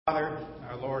Father,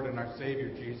 our Lord and our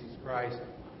Savior, Jesus Christ.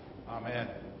 Amen.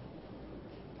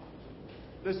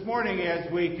 This morning, as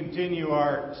we continue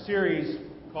our series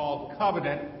called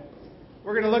Covenant,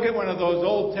 we're going to look at one of those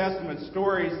Old Testament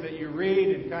stories that you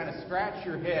read and kind of scratch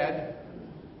your head,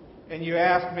 and you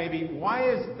ask maybe,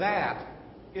 why is that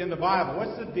in the Bible?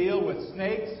 What's the deal with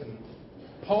snakes and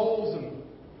poles and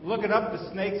looking up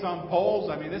the snakes on poles?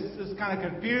 I mean, this is kind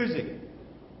of confusing.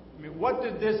 I mean, what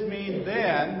did this mean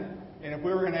then? And if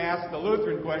we were going to ask the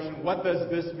Lutheran question, what does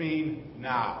this mean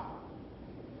now?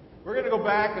 We're going to go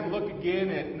back and look again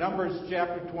at Numbers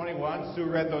chapter 21. Sue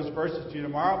read those verses to you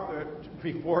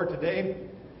before today.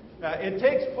 It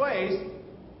takes place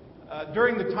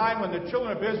during the time when the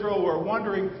children of Israel were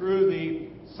wandering through the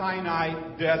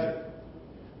Sinai desert.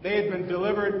 They had been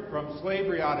delivered from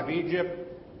slavery out of Egypt.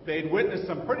 They had witnessed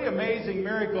some pretty amazing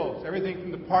miracles, everything from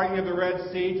the parting of the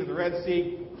Red Sea to the Red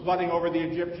Sea flooding over the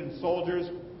Egyptian soldiers.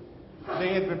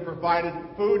 They had been provided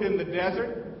food in the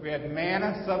desert. We had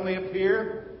manna suddenly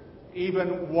appear,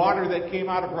 even water that came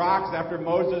out of rocks after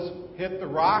Moses hit the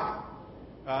rock.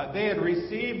 They had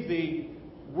received the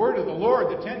word of the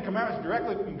Lord, the Ten Commandments,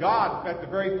 directly from God. In fact,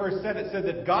 the very first sentence said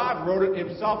that God wrote it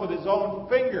himself with his own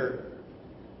finger.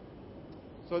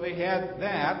 So they had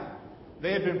that.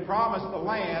 They had been promised a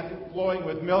land flowing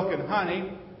with milk and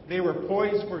honey. They were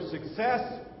poised for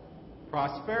success,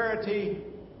 prosperity,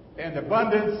 and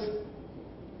abundance.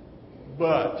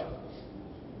 But,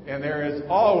 and there is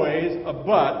always a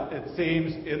but, it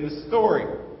seems, in the story.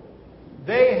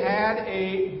 They had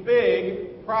a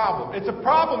big problem. It's a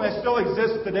problem that still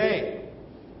exists today.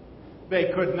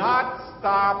 They could not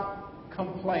stop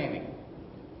complaining.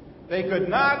 They could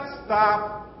not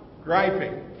stop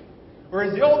griping. Or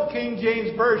as the old King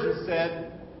James Version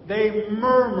said, they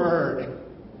murmured.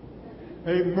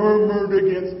 They murmured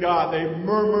against God. They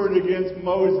murmured against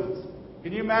Moses.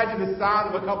 Can you imagine the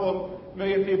sound of a couple of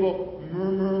million people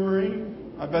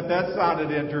murmuring? I bet that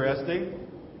sounded interesting.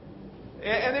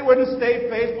 And they wouldn't stay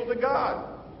faithful to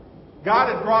God.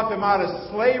 God had brought them out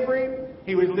of slavery.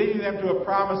 He was leading them to a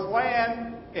promised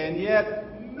land, and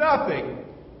yet nothing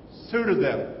suited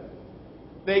them.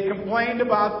 They complained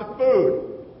about the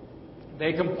food.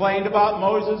 They complained about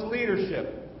Moses'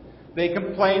 leadership. They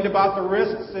complained about the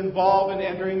risks involved in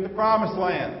entering the promised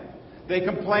land. They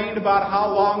complained about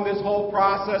how long this whole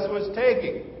process was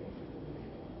taking.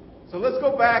 So let's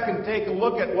go back and take a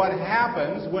look at what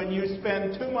happens when you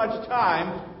spend too much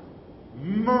time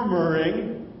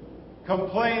murmuring,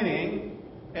 complaining,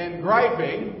 and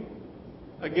griping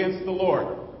against the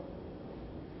Lord.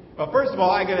 Well, first of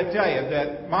all, I got to tell you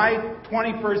that my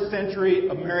 21st century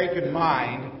American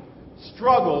mind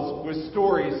struggles with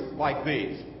stories like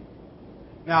these.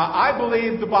 Now, I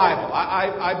believe the Bible.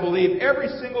 I believe every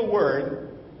single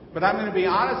word, but I'm going to be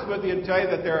honest with you and tell you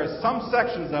that there are some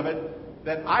sections of it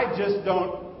that I just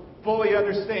don't fully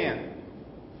understand.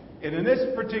 And in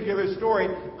this particular story,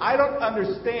 I don't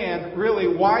understand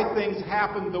really why things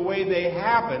happened the way they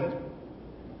happened,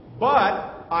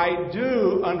 but I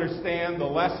do understand the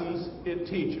lessons it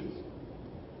teaches.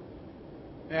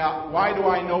 Now, why do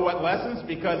I know what lessons?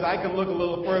 Because I can look a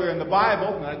little further in the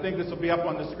Bible, and I think this will be up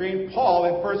on the screen. Paul,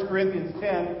 in 1 Corinthians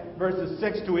 10, verses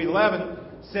 6 to 11,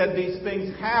 said these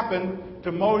things happened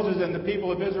to Moses and the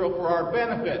people of Israel for our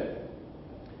benefit.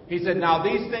 He said, now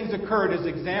these things occurred as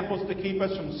examples to keep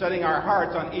us from setting our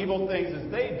hearts on evil things as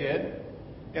they did.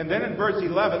 And then in verse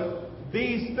 11,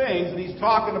 these things, and he's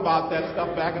talking about that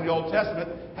stuff back in the Old Testament,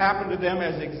 happened to them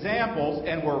as examples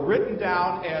and were written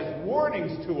down as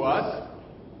warnings to us,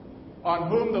 on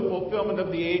whom the fulfillment of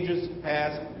the ages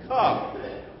has come.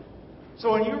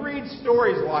 So when you read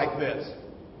stories like this,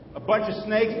 a bunch of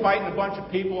snakes biting a bunch of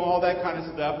people and all that kind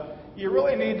of stuff, you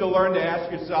really need to learn to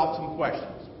ask yourself some questions.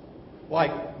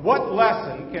 Like, what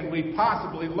lesson can we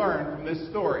possibly learn from this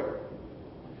story?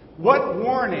 What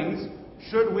warnings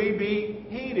should we be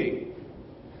heeding?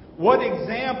 What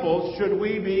examples should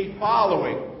we be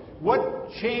following? What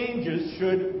changes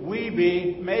should we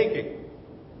be making?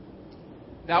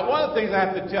 Now, one of the things I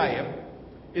have to tell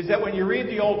you is that when you read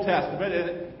the Old Testament,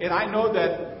 and I know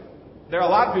that there are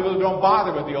a lot of people who don't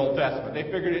bother with the Old Testament. They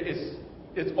figure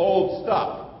it's old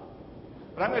stuff.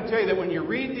 But I'm going to tell you that when you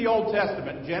read the Old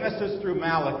Testament, Genesis through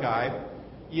Malachi,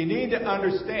 you need to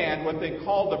understand what they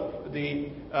call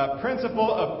the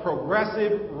principle of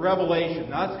progressive revelation.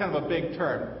 Now, that's kind of a big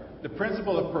term. The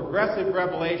principle of progressive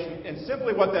revelation. And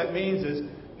simply what that means is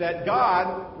that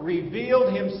God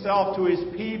revealed himself to his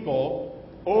people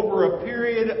over a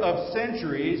period of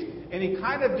centuries, and he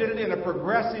kind of did it in a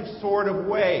progressive sort of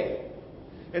way.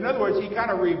 In other words, he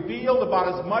kind of revealed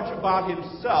about as much about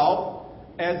himself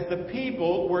as the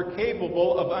people were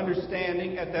capable of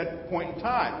understanding at that point in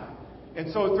time.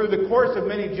 And so through the course of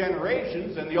many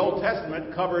generations, and the Old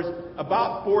Testament covers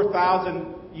about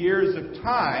 4,000 years of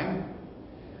time,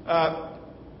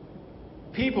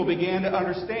 people began to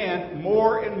understand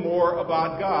more and more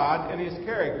about God and His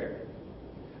character.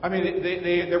 I mean,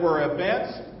 there were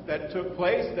events that took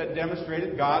place that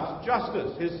demonstrated God's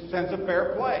justice, His sense of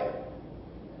fair play.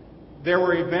 There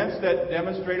were events that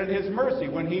demonstrated His mercy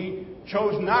when He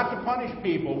chose not to punish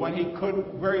people when He could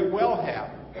very well have.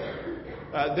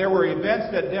 There were events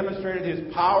that demonstrated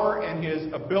His power and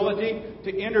His ability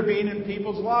to intervene in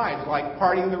people's lives, like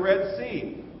parting the Red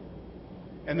Sea.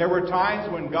 And there were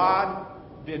times when God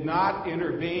did not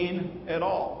intervene at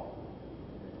all.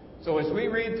 So as we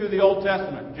read through the Old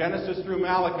Testament, Genesis through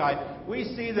Malachi, we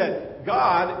see that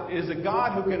God is a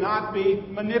God who cannot be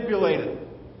manipulated.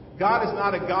 God is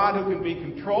not a God who can be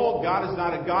controlled. God is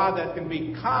not a God that can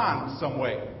be conned some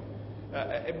way.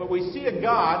 But we see a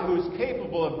God who is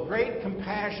capable of great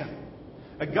compassion.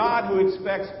 A God who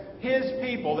expects His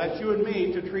people, that's you and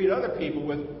me, to treat other people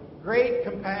with great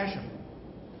compassion.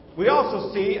 We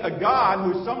also see a God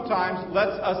who sometimes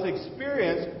lets us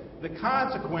experience the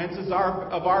consequences of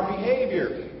our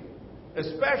behavior,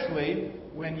 especially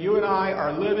when you and I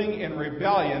are living in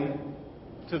rebellion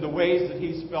to the ways that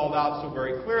He spelled out so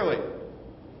very clearly.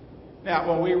 Now,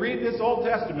 when we read this Old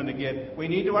Testament again, we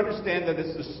need to understand that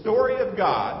it's the story of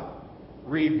God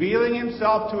revealing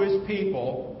Himself to His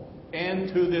people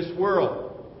and to this world.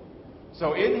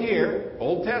 So in here,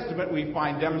 Old Testament, we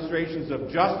find demonstrations of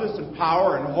justice and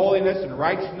power and holiness and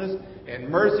righteousness and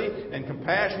mercy and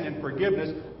compassion and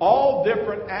forgiveness, all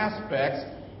different aspects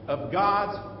of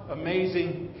God's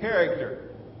amazing character.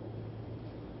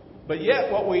 But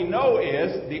yet what we know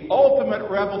is the ultimate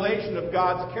revelation of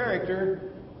God's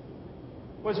character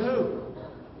was who?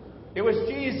 It was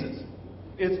Jesus.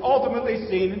 It's ultimately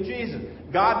seen in Jesus.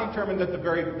 God determined that the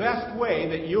very best way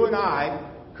that you and I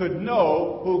could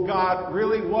know who God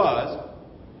really was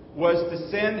to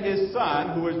send His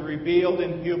Son, who was revealed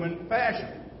in human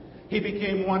fashion. He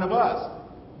became one of us.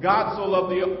 God so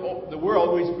loved the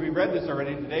world, we read this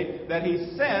already today, that He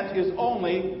sent His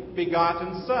only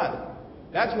begotten Son.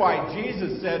 That's why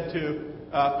Jesus said to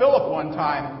Philip one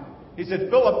time, He said,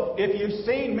 "Philip, if you've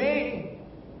seen me,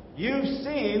 you've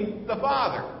seen the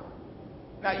Father."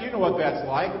 Now, you know what that's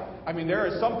like. I mean, there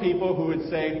are some people who would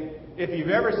say, if you've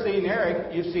ever seen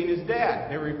Eric, you've seen his dad.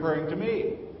 They're referring to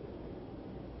me.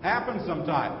 Happens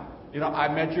sometime. You know, I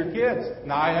met your kids.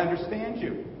 Now I understand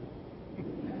you.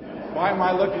 Why am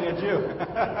I looking at you?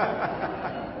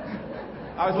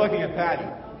 I was looking at Patty.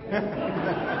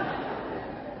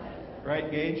 Right,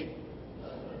 Gage?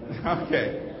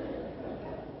 Okay.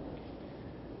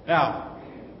 Now,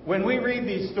 when we read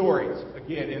these stories,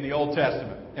 again, in the Old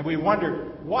Testament, and we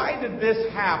wonder, why did this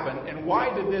happen, and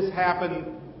why did this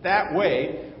happen that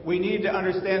way, we need to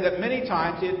understand that many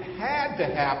times it had to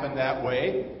happen that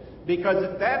way, because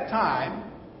at that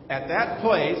time, at that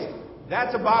place,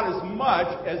 that's about as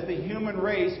much as the human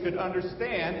race could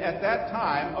understand at that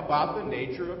time about the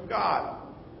nature of God.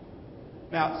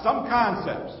 Now, some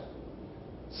concepts,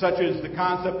 such as the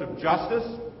concept of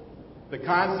justice, the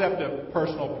concept of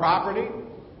personal property,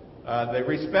 the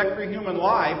respect for human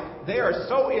life, they are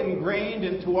so ingrained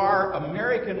into our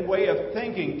American way of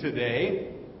thinking today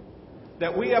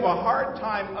that we have a hard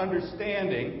time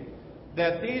understanding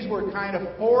that these were kind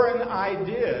of foreign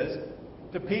ideas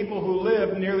to people who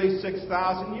lived nearly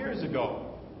 6,000 years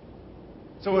ago.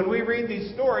 So when we read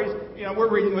these stories, you know,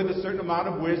 we're reading with a certain amount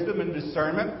of wisdom and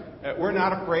discernment. We're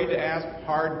not afraid to ask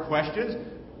hard questions,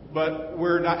 but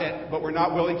we're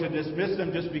not willing to dismiss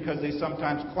them just because they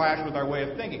sometimes clash with our way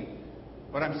of thinking.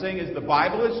 What I'm saying is the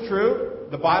Bible is true.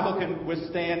 The Bible can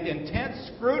withstand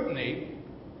intense scrutiny.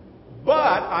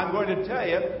 But I'm going to tell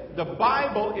you, the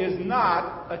Bible is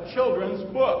not a children's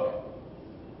book.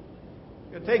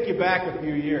 I'll take you back a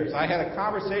few years. I had a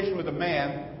conversation with a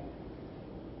man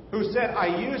who said, I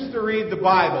used to read the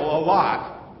Bible a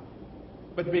lot,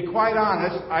 but to be quite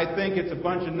honest, I think it's a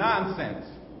bunch of nonsense.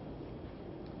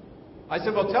 I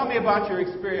said, well, tell me about your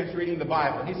experience reading the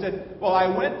Bible. He said, well,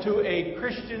 I went to a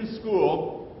Christian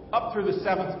school up through the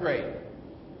 7th grade.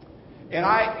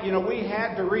 And we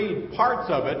had to read parts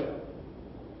of it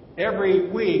every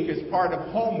week as part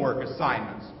of homework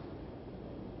assignments.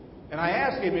 And I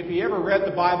asked him if he ever read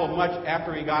the Bible much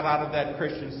after he got out of that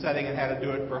Christian setting and had to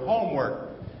do it for homework.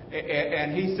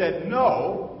 And he said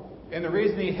no. And the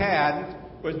reason he hadn't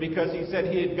was because he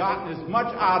said he had gotten as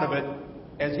much out of it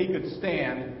as he could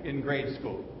stand in grade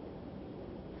school.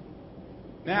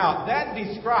 Now, that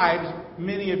describes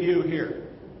many of you here.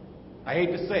 I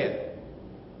hate to say it.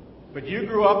 But you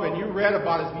grew up and you read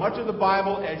about as much of the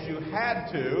Bible as you had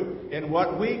to in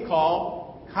what we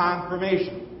call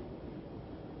confirmation.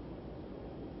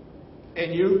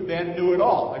 And you then knew it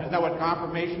all. Isn't that what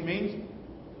confirmation means?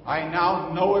 I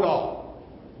now know it all.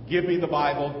 Give me the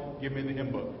Bible. Give me the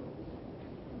hymn book.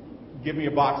 Give me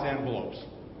a box of envelopes.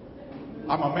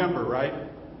 I'm a member, right?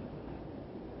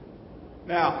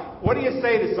 Now, what do you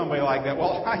say to somebody like that?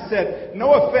 Well, I said,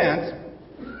 no offense,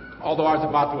 although I was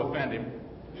about to offend him.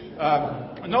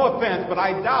 No offense, but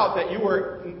I doubt that you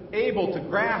were able to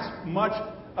grasp much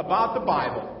about the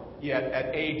Bible yet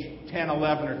at age 10,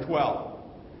 11, or 12.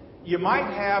 You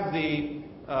might have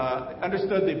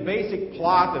understood the basic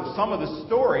plot of some of the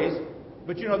stories,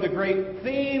 but you know, the great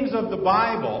themes of the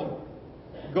Bible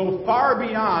go far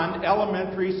beyond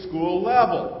elementary school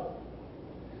level.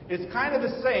 It's kind of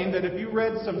the same that if you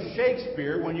read some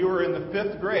Shakespeare when you were in the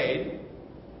 5th grade,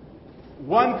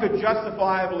 one could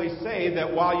justifiably say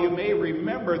that while you may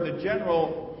remember the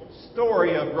general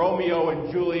story of Romeo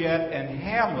and Juliet and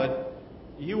Hamlet,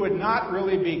 you would not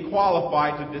really be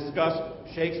qualified to discuss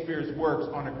Shakespeare's works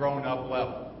on a grown-up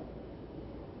level.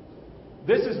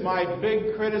 This is my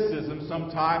big criticism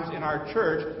sometimes in our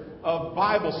church of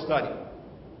Bible study.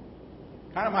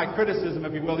 Kind of my criticism,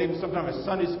 if you will, even sometimes in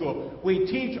Sunday school. We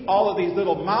teach all of these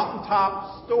little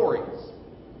mountaintop stories.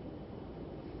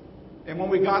 And when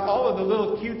we got all of the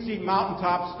little cutesy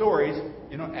mountaintop stories,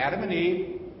 you know, Adam and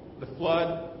Eve, the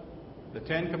flood, the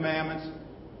 10 Commandments,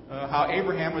 how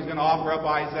Abraham was going to offer up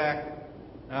Isaac,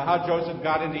 how Joseph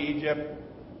got into Egypt,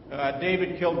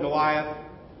 David killed Goliath.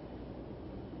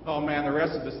 Oh man, the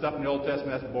rest of the stuff in the Old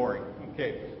Testament, that's boring.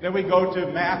 Okay, then we go to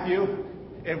Matthew,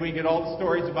 and we get all the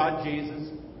stories about Jesus,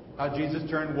 how Jesus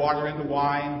turned water into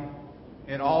wine,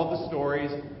 and all the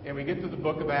stories. And we get to the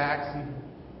book of Acts, and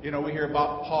you know, we hear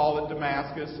about Paul at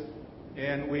Damascus,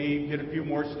 and we get a few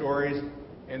more stories,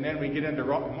 and then we get into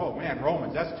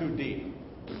Romans, that's too deep.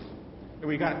 But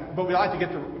we like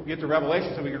to get to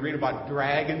Revelation so we can read about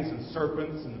dragons and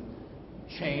serpents and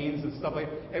chains and stuff like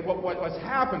that. And what's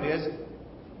happened is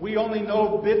we only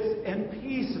know bits and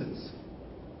pieces.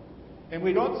 And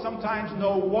we don't sometimes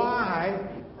know why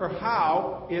or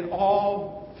how it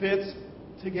all fits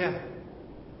together.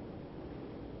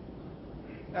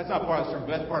 That's not part of the sermon,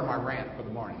 but that's part of my rant for the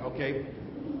morning, okay?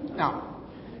 Now,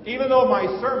 even though my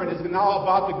sermon is now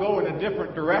about to go in a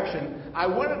different direction, I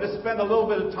wanted to spend a little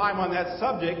bit of time on that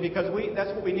subject because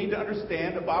that's what we need to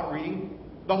understand about reading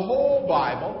the whole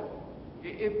Bible,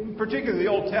 particularly the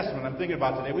Old Testament I'm thinking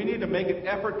about today. We need to make an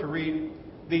effort to read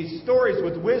these stories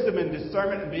with wisdom and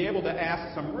discernment and be able to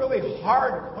ask some really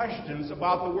hard questions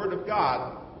about the Word of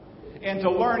God and to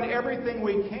learn everything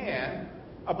we can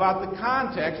about the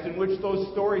context in which those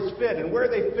stories fit and where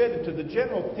they fit into the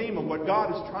general theme of what God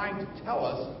is trying to tell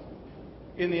us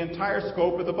in the entire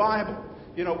scope of the Bible.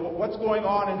 You know, what's going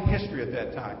on in history at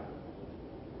that time.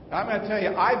 I'm going to tell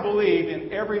you, I believe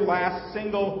in every last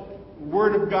single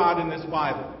word of God in this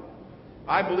Bible.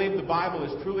 I believe the Bible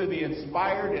is truly the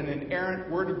inspired and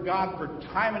inerrant Word of God for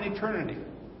time and eternity.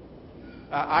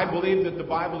 I believe that the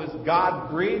Bible is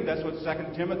God-breathed. That's what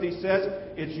 2 Timothy says.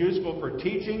 It's useful for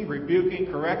teaching, rebuking,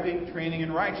 correcting, training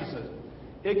in righteousness.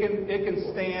 It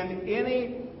can stand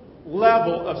any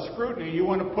level of scrutiny you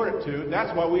want to put it to.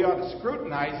 That's why we ought to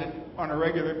scrutinize it on a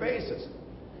regular basis.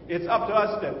 It's up to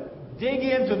us to dig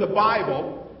into the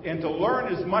Bible and to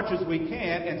learn as much as we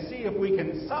can and see if we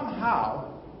can somehow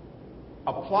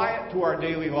apply it to our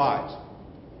daily lives.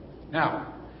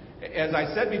 Now, as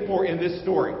I said before in this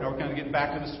story, now we're going to get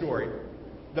back to the story,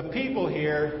 the people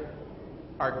here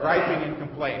are griping and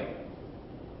complaining.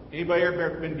 Anybody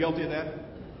ever been guilty of that?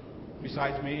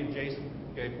 Besides me and Jason?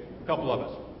 Okay, a couple of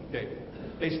us. Okay.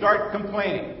 They start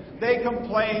complaining. They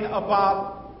complain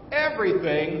about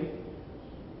everything,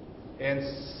 and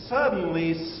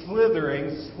suddenly,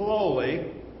 slithering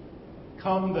slowly,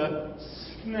 come the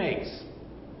snakes.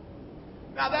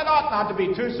 Now, that ought not to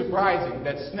be too surprising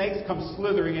that snakes come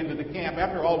slithering into the camp.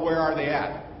 After all, where are they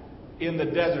at? In the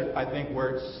desert, I think,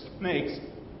 where snakes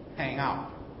hang out.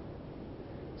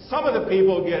 Some of the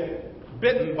people get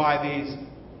bitten by these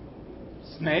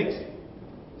snakes.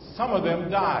 Some of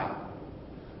them die.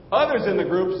 Others in the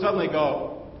group suddenly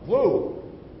go, whoa,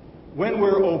 when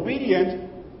we're obedient,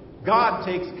 God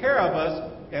takes care of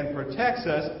us and protects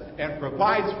us and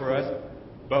provides for us.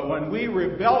 But when we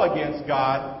rebel against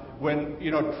God, when,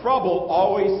 trouble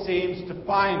always seems to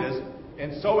find us.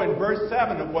 And so in verse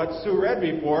 7 of what Sue read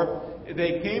before,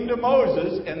 they came to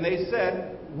Moses and they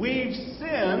said, we've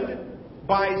sinned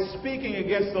by speaking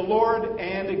against the Lord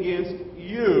and against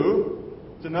you.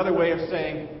 It's another way of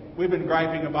saying, we've been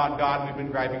griping about God, we've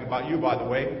been griping about you, by the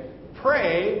way.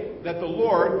 pray that the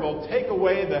Lord will take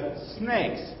away the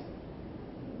snakes.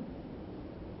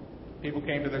 People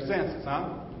came to their senses,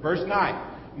 huh? Verse 9.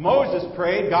 Moses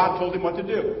prayed, God told him what to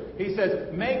do. He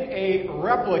says, make a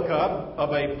replica of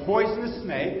a poisonous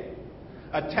snake,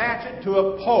 attach it to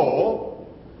a pole.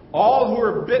 All who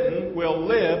are bitten will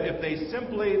live if they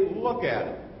simply look at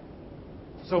it.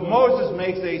 So Moses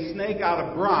makes a snake out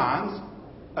of bronze,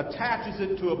 attaches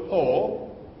it to a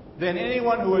pole. Then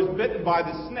anyone who is bitten by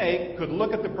the snake could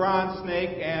look at the bronze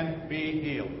snake and be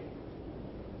healed.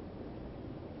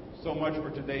 So much for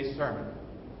today's sermon.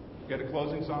 Get a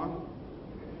closing song?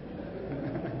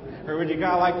 Or would you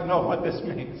kind of like to know what this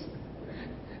means?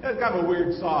 That's kind of a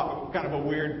weird song, kind of a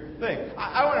weird thing.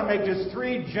 I want to make just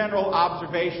 3 general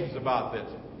observations about this.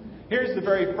 Here's the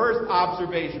very first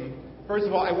observation. First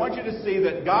of all, I want you to see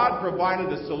that God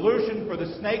provided a solution for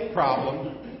the snake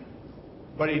problem,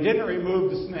 but He didn't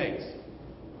remove the snakes.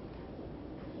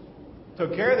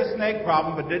 Took care of the snake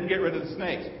problem, but didn't get rid of the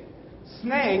snakes.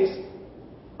 Snakes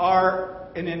are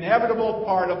an inevitable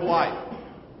part of life.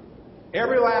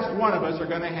 Every last one of us are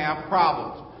going to have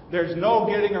problems. There's no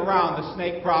getting around the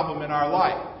snake problem in our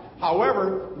life.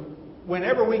 However,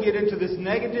 whenever we get into this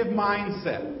negative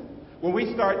mindset, when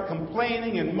we start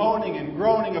complaining and moaning and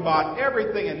groaning about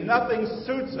everything and nothing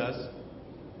suits us,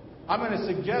 I'm going to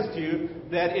suggest to you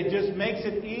that it just makes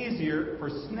it easier for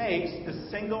snakes to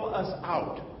single us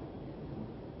out.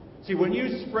 See, when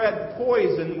you spread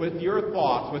poison with your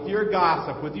thoughts, with your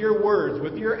gossip, with your words,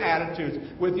 with your attitudes,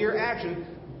 with your actions,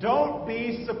 don't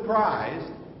be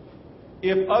surprised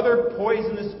if other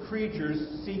poisonous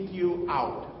creatures seek you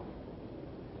out.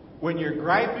 When you're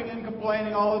griping and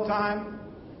complaining all the time,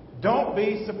 don't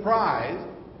be surprised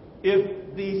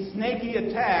if these snaky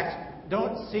attacks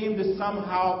don't seem to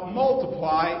somehow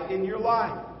multiply in your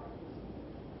life.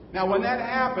 Now, when that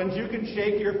happens, you can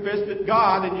shake your fist at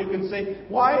God and you can say,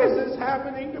 why is this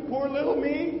happening to poor little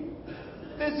me?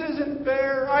 This isn't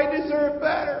fair. I deserve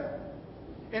better.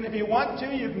 And if you want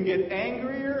to, you can get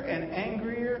angrier and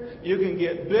angrier. You can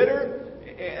get bitter.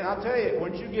 And I'll tell you,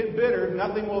 once you get bitter,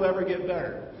 nothing will ever get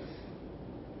better.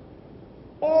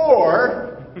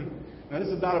 Or, now this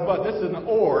is not a but, this is an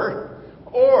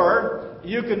or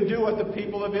you can do what the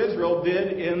people of Israel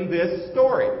did in this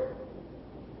story.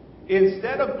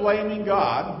 Instead of blaming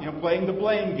God, playing the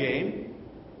blame game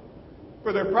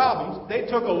for their problems, they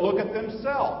took a look at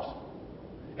themselves.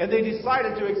 And they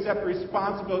decided to accept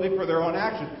responsibility for their own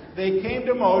actions. They came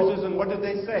to Moses, and what did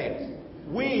they say?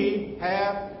 We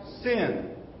have sinned.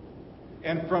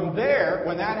 And from there,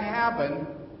 when that happened,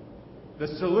 the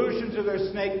solution to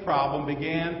their snake problem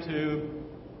began to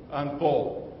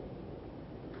unfold.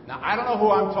 Now, I don't know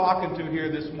who I'm talking to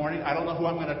here this morning. I don't know who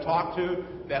I'm going to talk to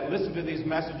that listen to these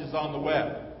messages on the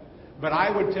web. But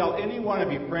I would tell any one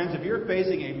of you, friends, if you're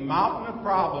facing a mountain of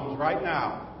problems right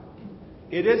now,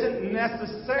 it isn't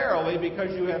necessarily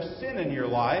because you have sin in your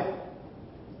life,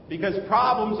 because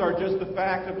problems are just the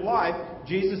fact of life.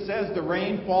 Jesus says the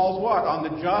rain falls what? On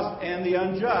the just and the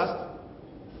unjust.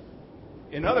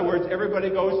 In other words, everybody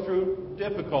goes through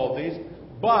difficulties.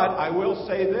 But I will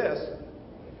say this.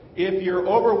 If you're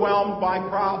overwhelmed by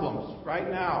problems right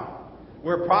now,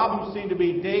 where problems seem to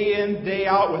be day in, day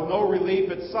out with no relief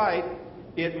at sight,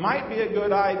 it might be a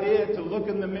good idea to look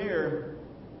in the mirror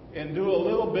and do a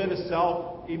little bit of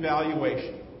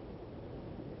self-evaluation.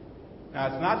 Now,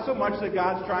 it's not so much that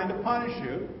God's trying to punish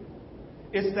you.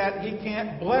 It's that He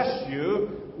can't bless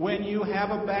you when you have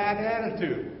a bad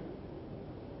attitude.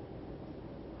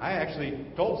 I actually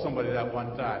told somebody that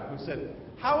one time who said,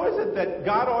 how is it that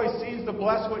God always seems to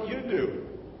bless what you do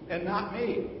and not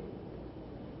me?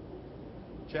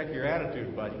 Check your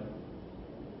attitude, buddy.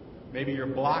 Maybe you're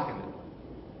blocking it.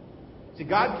 See,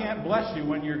 God can't bless you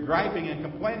when you're griping and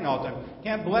complaining all the time.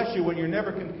 Can't bless you when you're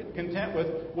never content with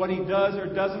what He does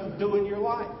or doesn't do in your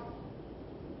life.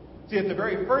 See, at the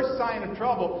very first sign of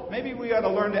trouble, maybe we ought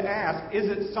to learn to ask, is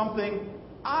it something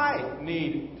I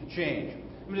need to change?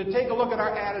 I mean, to take a look at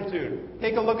our attitude,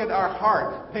 take a look at our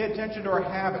heart, pay attention to our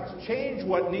habits, change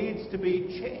what needs to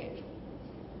be changed.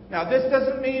 Now, this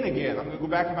doesn't mean, again, I'm going to go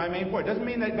back to my main point, it doesn't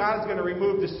mean that God is going to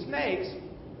remove the snakes.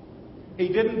 He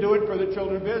didn't do it for the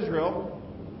children of Israel.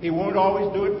 He won't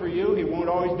always do it for you. He won't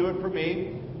always do it for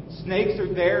me. Snakes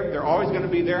are there. They're always going to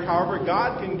be there. However,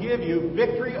 God can give you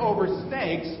victory over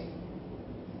snakes,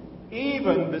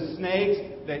 even the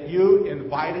snakes that you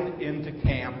invited into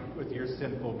camp with your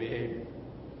sinful behavior.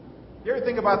 You ever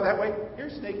think about that way? You're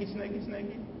snaky, snaky,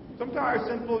 snaky. Sometimes our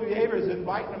sinful behavior is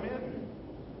inviting them in.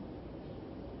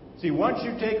 See, once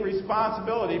you take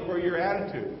responsibility for your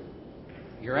attitude,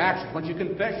 your actions, once you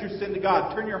confess your sin to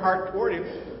God, turn your heart toward Him,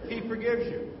 He forgives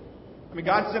you. I mean,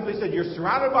 God simply said, you're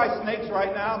surrounded by snakes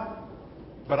right now,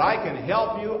 but I can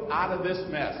help you out of this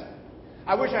mess.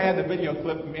 I wish I had the video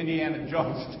clip from Indiana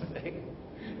Jones today.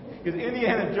 Because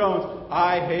Indiana Jones,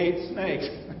 I hate snakes.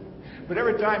 But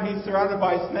every time he's surrounded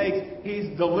by snakes,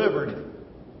 he's delivered.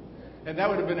 And that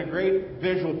would have been a great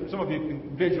visual. Some of you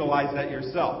can visualize that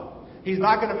yourself. He's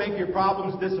not going to make your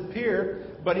problems disappear,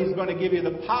 but he's going to give you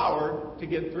the power to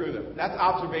get through them. That's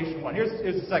observation one. Here's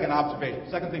the second observation.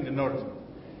 Second thing to notice.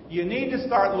 You need to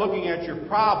start looking at your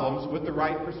problems with the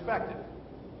right perspective.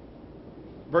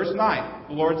 Verse 9,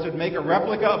 the Lord said, make a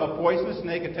replica of a poisonous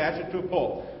snake, attach it to a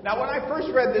pole. Now, when I first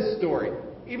read this story,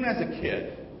 even as a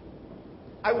kid,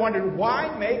 I wondered,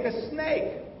 why make a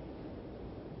snake?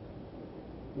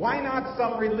 Why not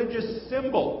some religious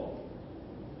symbol?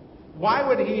 Why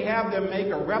would he have them make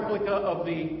a replica of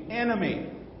the enemy?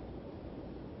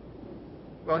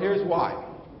 Well, here's why.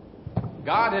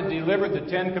 God had delivered the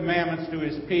Ten Commandments to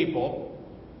his people,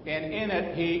 and in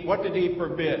it, what did he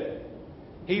forbid?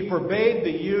 He forbade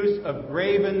the use of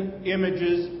graven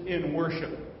images in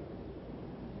worship.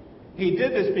 He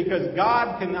did this because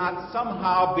God cannot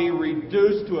somehow be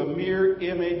reduced to a mere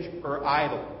image or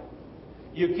idol.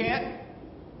 You can't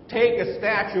take a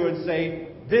statue and say,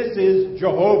 this is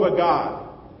Jehovah God.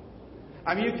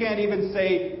 I mean, you can't even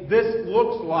say, this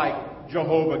looks like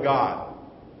Jehovah God.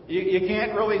 You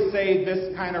can't really say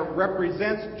this kind of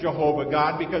represents Jehovah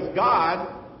God, because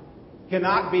God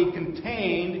cannot be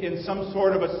contained in some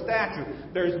sort of a statue.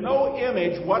 There's no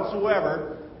image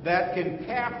whatsoever that can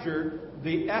capture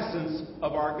the essence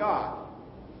of our God.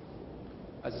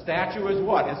 A statue is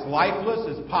what? It's lifeless,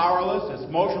 it's powerless,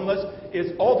 it's motionless,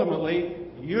 it's ultimately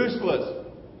useless.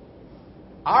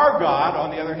 Our God,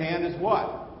 on the other hand, is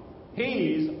what?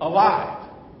 He's alive.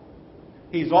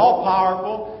 He's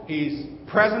all-powerful. He's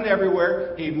present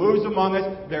everywhere. He moves among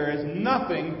us. There is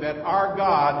nothing that our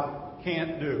God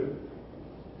can't do.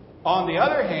 On the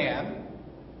other hand,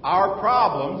 our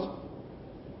problems,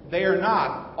 they are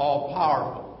not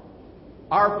all-powerful.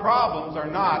 Our problems are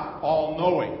not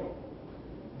all-knowing.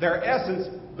 Their essence,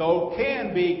 though,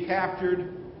 can be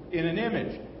captured in an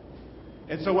image.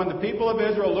 And so when the people of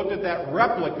Israel looked at that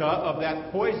replica of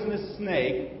that poisonous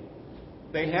snake,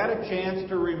 they had a chance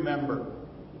to remember.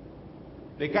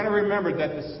 They kind of remembered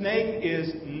that the snake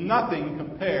is nothing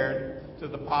compared to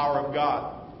the power of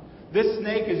God. This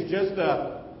snake is just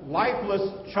a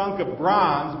lifeless chunk of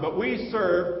bronze, but we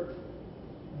serve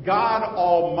God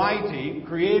Almighty,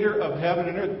 creator of heaven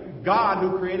and earth, God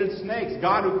who created snakes,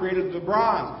 God who created the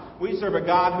bronze. We serve a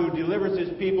God who delivers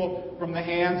his people from the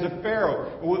hands of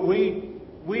Pharaoh.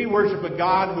 We worship a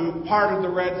God who parted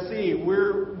the Red Sea.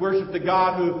 We worship the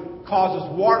God who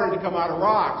causes water to come out of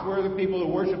rocks. We're the people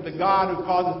who worship the God who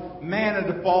causes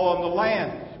manna to fall on the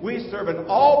land. We serve an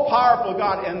all-powerful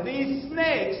God, and these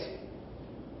snakes,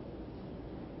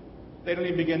 they don't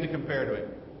even begin to compare to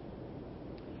him.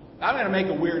 I'm going to make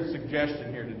a weird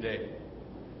suggestion here today.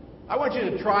 I want you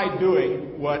to try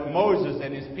doing what Moses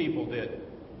and his people did.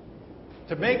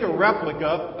 To make a replica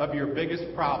of your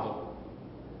biggest problem.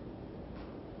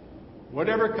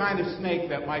 Whatever kind of snake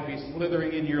that might be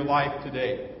slithering in your life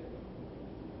today.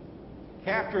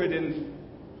 Capture it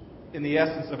in the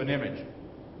essence of an image.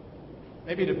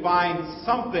 Maybe to find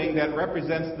something that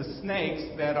represents the snakes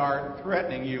that are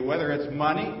threatening you, whether it's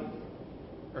money,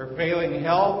 or failing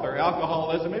health, or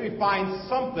alcoholism. Maybe find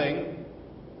something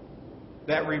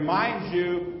that reminds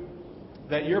you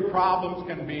that your problems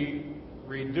can be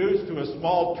reduced to a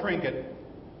small trinket,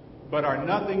 but are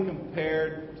nothing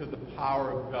compared to the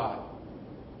power of God.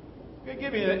 I'm going to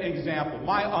give you an example.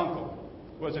 My uncle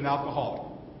was an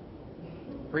alcoholic.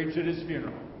 Preached at his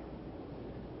funeral.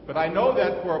 But I know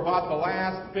that for about the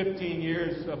last 15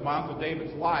 years of my Uncle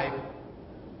David's life,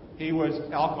 he was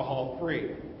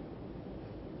alcohol-free.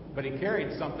 But he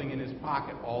carried something in his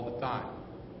pocket all the time.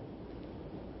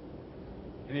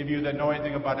 Any of you that know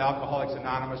anything about Alcoholics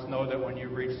Anonymous know that when you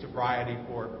reach sobriety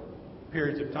for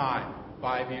periods of time,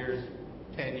 5 years,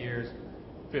 10 years,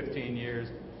 15 years,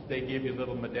 they give you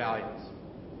little medallions.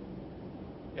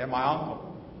 And my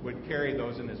uncle would carry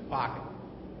those in his pocket.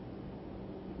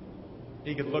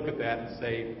 He could look at that and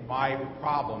say, my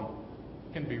problem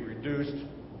can be reduced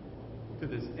to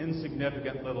this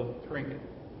insignificant little trinket.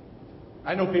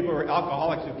 I know people who are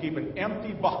alcoholics who keep an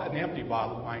empty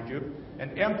bottle, mind you,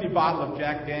 an empty bottle of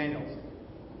Jack Daniels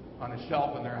on a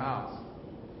shelf in their house.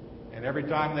 And every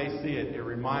time they see it, it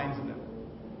reminds them.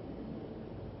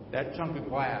 That chunk of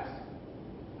glass,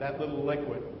 that little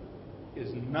liquid,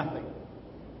 is nothing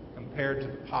compared to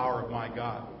the power of my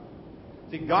God.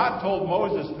 See, God told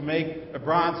Moses to make a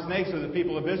bronze snake so the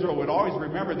people of Israel would always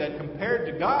remember that compared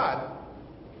to God,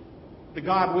 the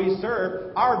God we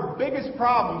serve, our biggest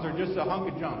problems are just a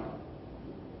hunk of junk.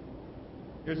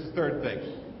 Here's the third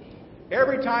thing.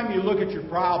 Every time you look at your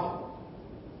problem,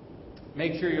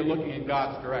 make sure you're looking in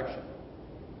God's direction.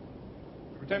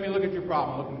 Every time you look at your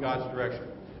problem, look in God's direction.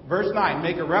 Verse 9,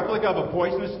 make a replica of a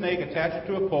poisonous snake, attach it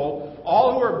to a pole.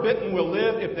 All who are bitten will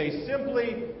live if they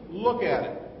simply look at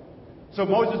it. So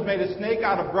Moses made a snake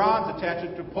out of bronze, attached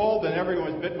it to a pole. Then everyone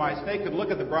who was bitten by a snake could look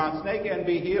at the bronze snake and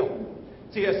be healed.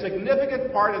 See, a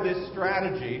significant part of this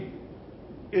strategy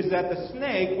is that the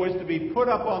snake was to be put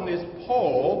up on this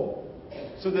pole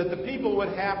so that the people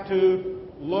would have to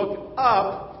look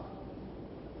up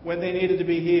when they needed to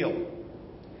be healed.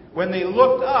 When they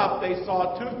looked up, they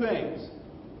saw two things.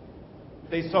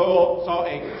 They saw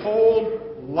a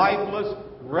cold, lifeless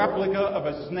replica of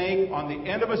a snake on the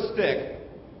end of a stick.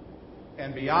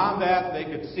 And beyond that, they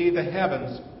could see the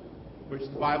heavens, which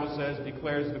the Bible says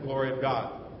declares the glory of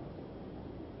God.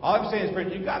 All I'm saying is,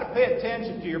 friends, you've got to pay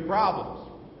attention to your problems.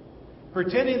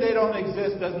 Pretending they don't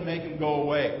exist doesn't make them go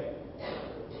away.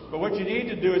 But what you need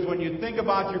to do is when you think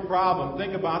about your problem,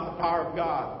 think about the power of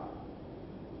God.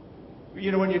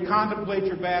 You know, when you contemplate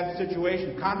your bad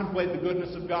situation, contemplate the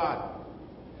goodness of God.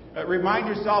 Remind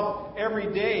yourself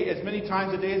every day, as many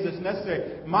times a day as it's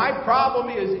necessary. My problem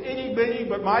is itty bitty,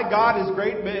 but my God is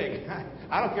great big.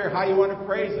 I don't care how you want to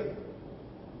praise it.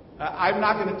 I'm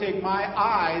not going to take my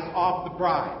eyes off the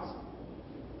prize.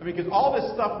 I mean, because all this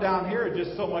stuff down here is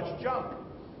just so much junk.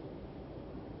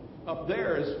 Up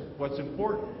there is what's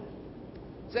important.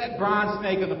 That bronze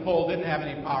snake on the pole didn't have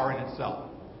any power in itself.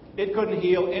 It couldn't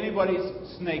heal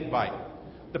anybody's snake bite.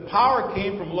 The power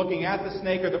came from looking at the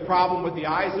snake or the problem with the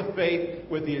eyes of faith,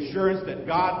 with the assurance that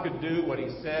God could do what He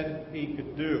said He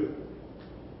could do.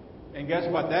 And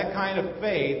guess what? That kind of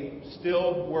faith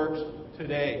still works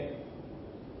today.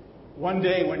 One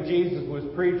day when Jesus was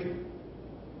preaching,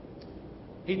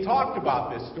 He talked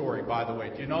about this story, by the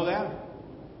way. Do you know that?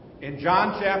 In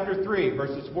John chapter 3,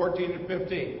 verses 14 and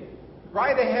 15.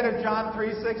 Right ahead of John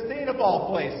 3:16 of all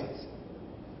places.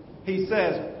 He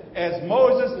says, as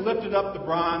Moses lifted up the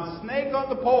bronze snake on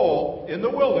the pole in the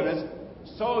wilderness,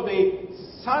 so the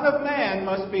Son of Man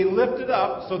must be lifted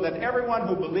up so that everyone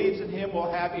who believes in Him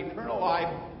will have eternal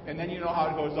life. And then you know how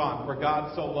it goes on. For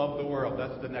God so loved the world.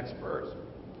 That's the next verse.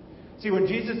 See, when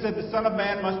Jesus said the Son of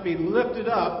Man must be lifted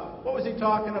up, what was He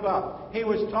talking about? He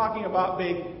was talking about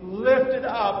being lifted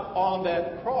up on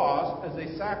that cross as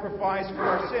a sacrifice for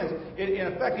our sins. In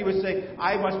effect, He was saying,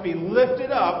 I must be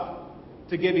lifted up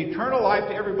to give eternal life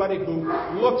to everybody who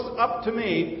looks up to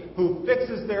me, who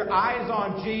fixes their eyes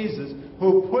on Jesus,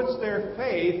 who puts their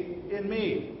faith in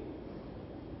me.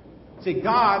 See,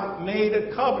 God made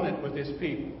a covenant with His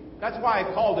people. That's why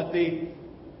I called it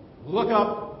the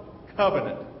look-up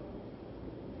covenant.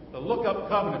 The look-up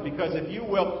covenant, because if you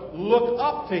will look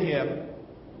up to Him,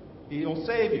 He will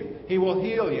save you. He will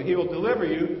heal you. He will deliver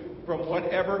you from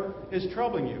whatever is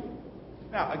troubling you.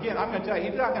 Now, again, I'm going to tell you,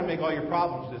 He's not going to make all your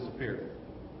problems disappear.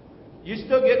 You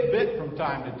still get bit from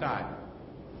time to time.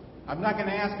 I'm not going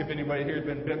to ask if anybody here has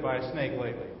been bit by a snake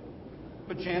lately.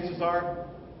 But chances are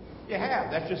you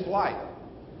have. That's just life.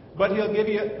 But He'll give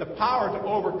you the power to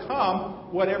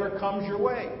overcome whatever comes your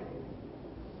way.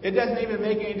 It doesn't even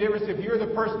make any difference if you're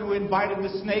the person who invited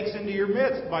the snakes into your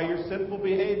midst by your sinful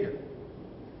behavior.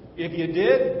 If you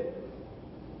did,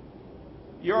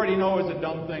 you already know it's a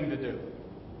dumb thing to do.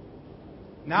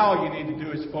 Now all you need to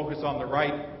do is focus on the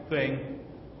right thing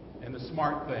and the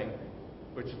smart thing,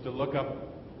 which is to look up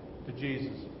to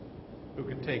Jesus, who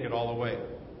can take it all away.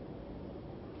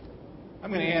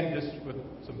 I'm going to end this with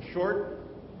some short,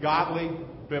 godly,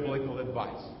 biblical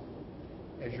advice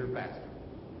as your pastor.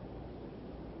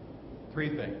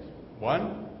 3 things.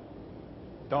 1,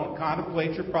 don't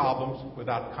contemplate your problems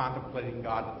without contemplating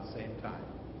God at the same time.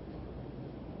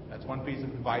 That's one piece of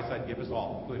advice I'd give us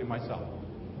all, including myself.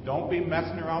 Don't be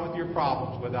messing around with your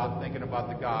problems without thinking about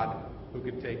the God who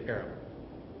can take care of them.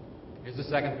 Here's the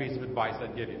second piece of advice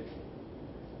I'd give you.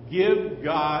 Give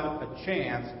God a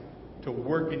chance to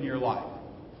work in your life.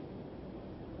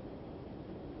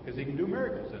 Because He can do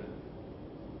miracles in it.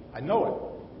 I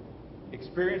know it.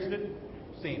 Experienced it.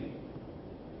 Seen it.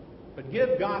 But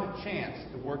give God a chance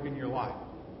to work in your life.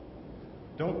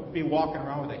 Don't be walking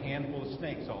around with a handful of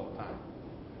snakes all the time.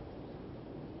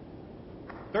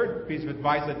 Third piece of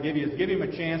advice I'd give you is give Him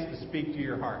a chance to speak to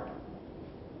your heart.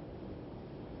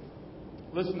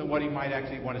 Listen to what He might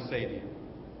actually want to say to you.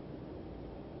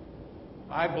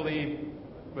 I believe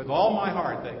with all my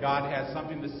heart that God has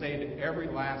something to say to every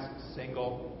last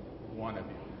single one of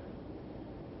you.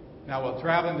 Now, while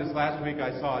traveling this last week,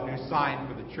 I saw a new sign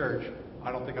for the church.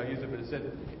 I don't think I'll use it, but it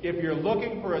said, if you're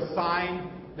looking for a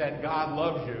sign that God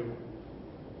loves you,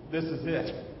 this is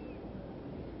it.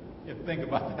 You have to think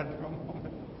about that for a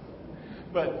moment.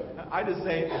 But I just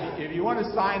say, if you want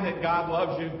a sign that God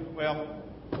loves you, well,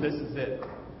 this is it.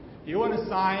 You want a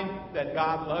sign that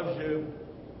God loves you,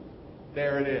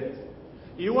 there it is.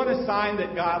 You want a sign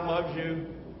that God loves you,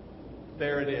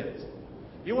 there it is.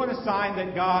 You want a sign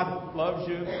that God loves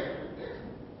you,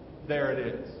 there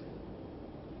it is.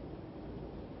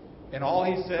 And all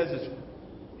he says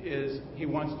is he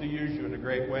wants to use you in a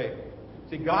great way.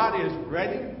 See, God is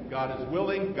ready, God is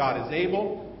willing, God is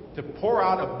able to pour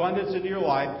out abundance into your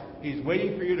life. He's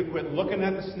waiting for you to quit looking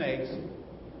at the snakes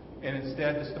and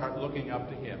instead to start looking up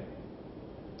to him.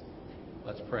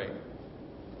 Let's pray.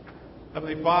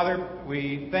 Heavenly Father,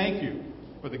 we thank you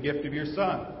for the gift of your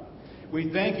Son.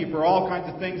 We thank you for all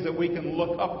kinds of things that we can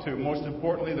look up to, most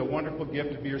importantly, the wonderful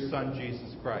gift of your Son,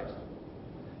 Jesus Christ.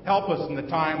 Help us in the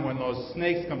time when those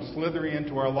snakes come slithering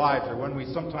into our lives, or when we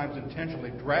sometimes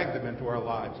intentionally drag them into our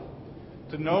lives,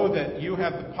 to know that you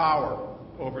have the power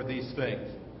over these things,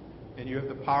 and you have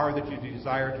the power that you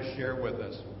desire to share with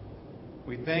us.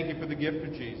 We thank you for the gift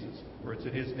of Jesus, for it's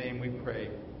in his name we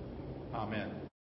pray. Amen.